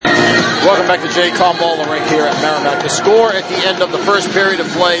Welcome back to Tom Ball Rink here at Merrimack. The score at the end of the first period of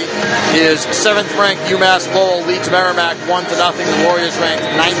play is 7th-ranked UMass Lowell leads Merrimack 1-0. The Warriors ranked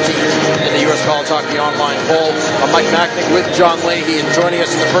 19th in the U.S. College Hockey Online poll. I'm Mike Macknick with John Leahy, and joining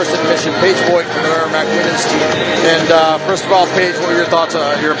us in the first intermission, Paige Boyd from the Merrimack women's team. And first of all, Paige, what were your thoughts,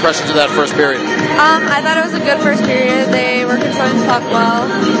 your impressions of that first period? I thought it was a good first period. They were controlling the puck well,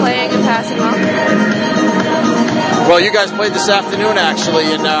 playing and passing well. Well, you guys played this afternoon, actually,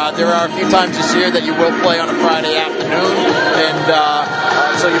 and there are a few times this year that you will play on a Friday afternoon. And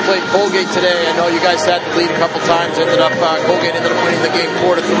so you played Colgate today. I know you guys had the lead a couple times. Colgate ended up winning the game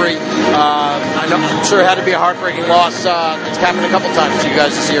 4-3. I'm sure it had to be a heartbreaking loss. It's happened a couple times to you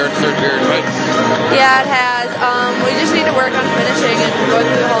guys this year in the third period, right? Yeah, it has. We just need to work on finishing and go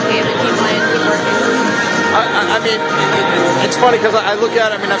through the whole game and keep playing and working. I mean, it's funny because I look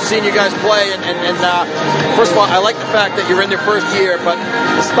at it, I've seen you guys play, and first of all, I like the fact that you're in your first year, but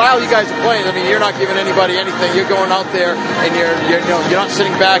the style you guys are playing, you're not giving anybody anything. You're going out there, and you're not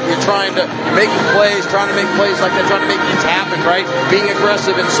sitting back. You're making plays, trying to make plays like that, trying to make things happen, right? Being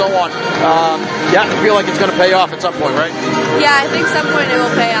aggressive and so on. You have to feel like it's going to pay off at some point, right? Yeah, I think some point it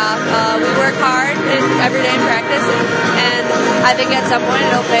will pay off. We work hard every day in practice, and I think at some point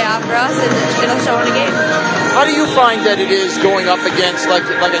it'll pay off for us, and it'll show in a game. How do you find that it is going up against, like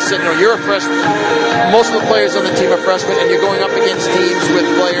I said, you're a freshman. Most of the players on the team are freshmen, and you're going up against teams with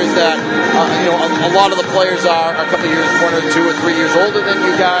players that, a lot of the players are a couple of years, 1 or 2 or 3 years older than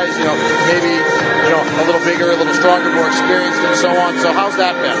you guys. Maybe a little bigger, a little stronger, more experienced, and so on. So how's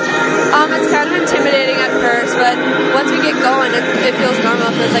that been? It's kind of intimidating at first, but once we get going, it feels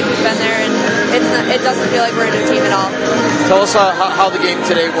normal. It feels like we've been there, and it doesn't feel like we're a new team at all. Tell us how the game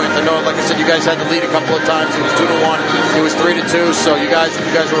today went. I know, like I said, you guys had the lead a couple of times. It was 2-1. It was 3-2. So you guys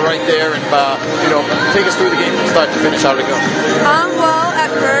were right there, and take us through the game from start to finish. How did it go? Well, at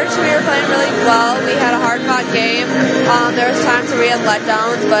first we were playing really well. We had a hard-fought game. There was times where we had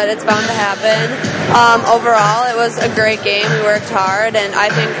letdowns, but it's bound to happen. Overall, it was a great game. We worked hard, and I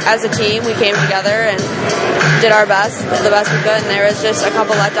think as a team we came together and did our best, the best we could. And there was just a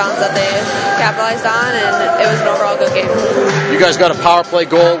couple letdowns that they capitalized on, and it was an overall good game. You guys got a power play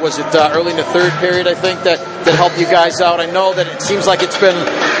goal. Was it early in the third period, I think, that helped you guys out? I know that it seems like it's been,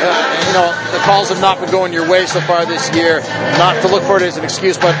 the calls have not been going your way so far this year. Not to look for it as an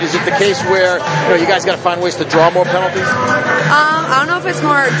excuse, but is it the case where you guys got to find ways to draw more penalties? I don't know if it's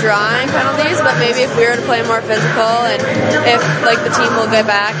more drawing penalties, but maybe if we were to play more physical, and if the team will get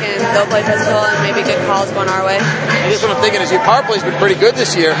back and they'll play physical and maybe get calls going our way. I guess what I'm thinking is your power play's been pretty good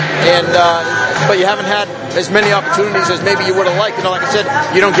this year, and but you haven't had as many opportunities as maybe you would have liked. Like I said,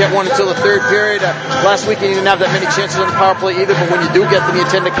 you don't get one until the third period. Last weekend you didn't have that many chances on the power play either, but when you do get them, you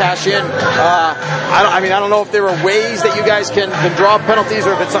tend to cash in. I don't know if there are ways that you guys can draw penalties,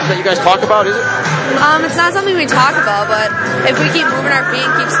 or if it's something that you guys talk about, is it? It's not something we talk about, but if we keep moving our feet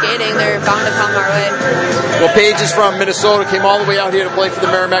and keep skating, they're bound to come our way. Well, Paige is from Minnesota, came all the way out here to play for the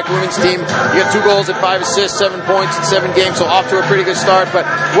Merrimack women's team. You got 2 goals and 5 assists, 7 points in 7 games, so off to a pretty good start. But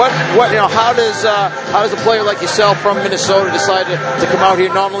how does a player like yourself from Minnesota decide to come out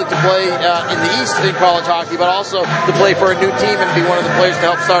here not only to play in the East in college hockey, but also to play for a new team and be one of the players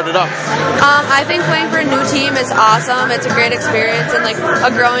to help start it up? I think playing for a new team is awesome. It's a great experience and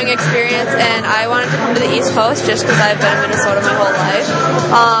a growing experience, and I wanted to come to the East Coast just because I've been in Minnesota my whole life.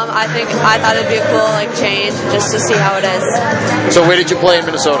 I thought it'd be a cool change just to see how it is. So where did you play in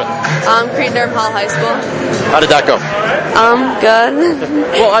Minnesota? Cretin-Derham Hall High School. How did that go? Good.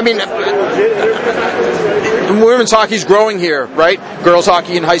 Well, women's hockey's growing here, right? Girls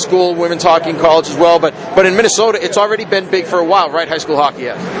hockey in high school, women's hockey in college as well. But in Minnesota, it's already been big for a while, right? High school hockey,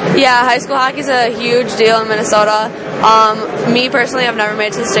 Yeah, high school hockey's a huge deal in Minnesota. Me personally, I've never made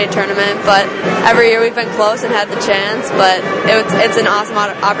it to the state tournament, but every year we've been close and had the chance. But it's an awesome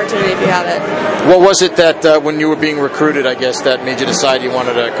opportunity if you have it. What was it that when you were being recruited, I guess, that made you decide you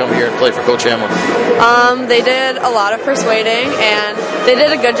wanted to come here and play for Coach Hamlin? They did a lot of persuading, and they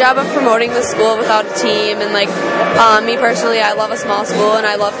did a good job of promoting the school without a team. And me personally, I love a small school, and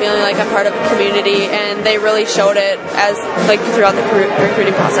I love feeling like I'm part of a community. And they really showed it as throughout the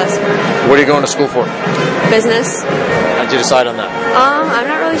recruiting process. What are you going to school for? Business. How did you decide on that? I'm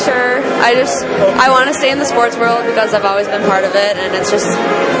not really sure. I want to stay in the sports world because I've always been part of it, and it's just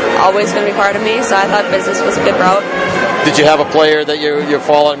always going to be part of me. So I thought business was a good route. Did you have a player that you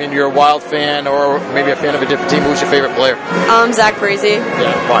follow? You're a Wild fan, or maybe a fan of a different team. Who's your favorite player? Zach Parise.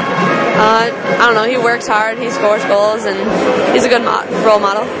 Yeah, why? I don't know. He works hard. He scores goals, and he's a good role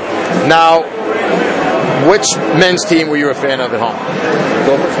model. Now, which men's team were you a fan of at home?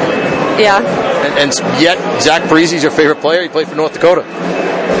 Gophers? Yeah. And yet, Zach Parise is your favorite player. He played for North Dakota.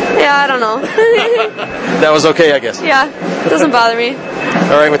 Yeah, I don't know. That was okay, I guess. Yeah, it doesn't bother me.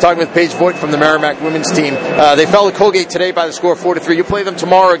 All right, we're talking with Paige Voigt from the Merrimack women's team. They fell to Colgate today by the score of 4-3. You play them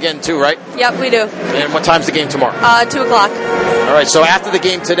tomorrow again, too, right? Yep, we do. And what time's the game tomorrow? 2 o'clock. All right, so after the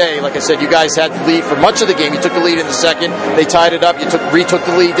game today, like I said, you guys had the lead for much of the game. You took the lead in the second. They tied it up. You retook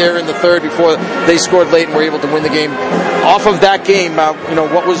the lead there in the third before they scored late and were able to win the game. Off of that game,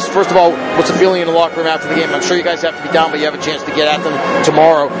 what was, first of all, what's the feeling in the locker room after the game? I'm sure you guys have to be down, but you have a chance to get at them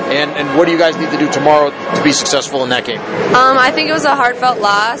tomorrow. And what do you guys need to do tomorrow to be successful in that game? I think it was a heartfelt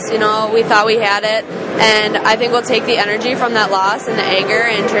loss. We thought we had it, and I think we'll take the energy from that loss and the anger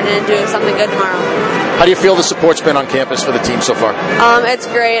and turn it into something good tomorrow. How do you feel the support's been on campus for the team so far? It's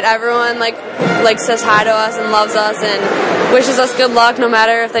great. Everyone says hi to us and loves us and wishes us good luck, no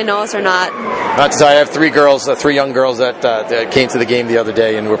matter if they know us or not. Not to tell you, I have three young girls that came to the game the other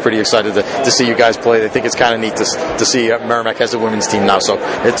day, and we're pretty excited to see you guys play. I think it's kind of neat to see Merrimack has a women's team now. So,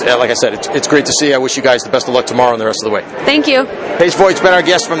 it's like I said, it's great to see. I wish you guys the best of luck tomorrow and the rest of the way. Thank you. Paige Voigt's been our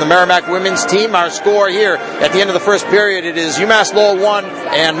guest from the Merrimack women's team. Our score here at the end of the first period, it is UMass Lowell 1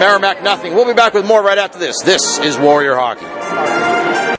 and Merrimack nothing. We'll be back with more right after this. This is Warrior Hockey.